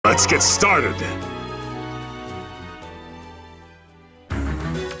Let's get started.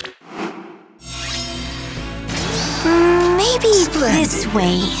 Maybe this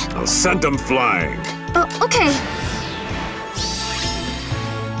way. I'll send them flying. Okay.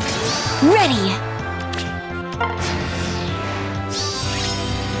 Ready.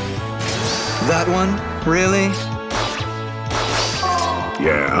 That one? Really?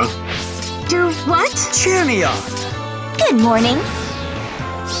 Yeah? Do what? Cheer me on! Good morning.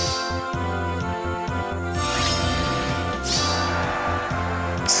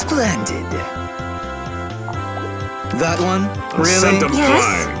 Splendid. That one? I'll Really? send them Yes?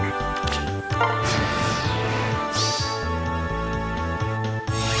 flying.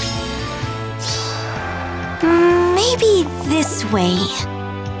 Maybe this way.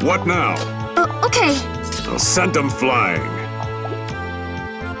 What now? Okay. I'll send them flying.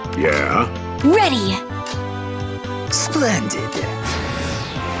 Yeah? Ready. Splendid.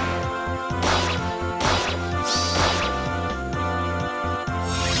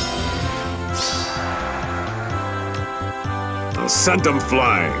 I'll send them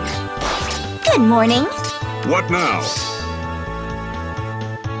flying. Good morning. What now?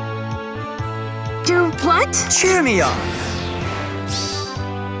 Do what? Cheer me on!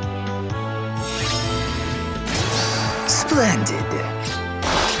 Splendid.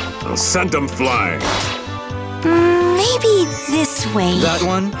 I'll send them flying. Maybe this way. That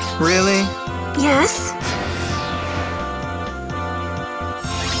one? Really? Yes?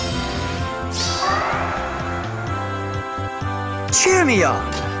 Cheer me on!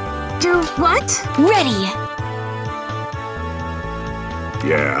 Do what? Ready.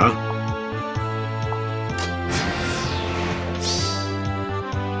 Yeah?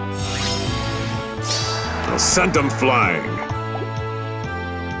 I'll send them flying.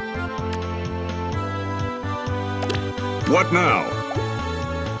 What now?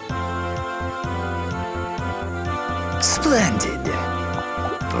 Splendid.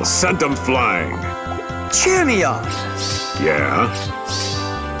 I'll send them flying. Cheer me on! Yeah?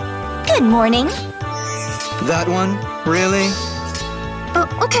 Good morning. That one? Really?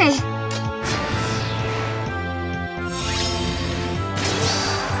 Okay.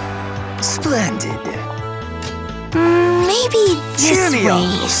 Splendid. Maybe this Cheer me way. on.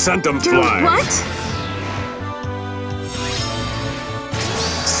 I'll send them Do flying. what?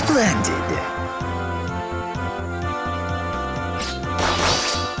 Splendid.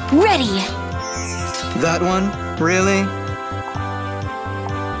 Ready. That one? Really?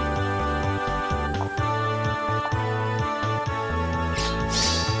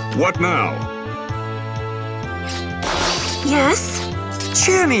 What now? Yes?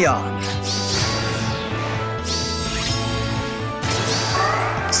 Cheer me on!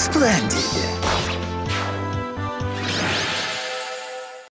 Splendid.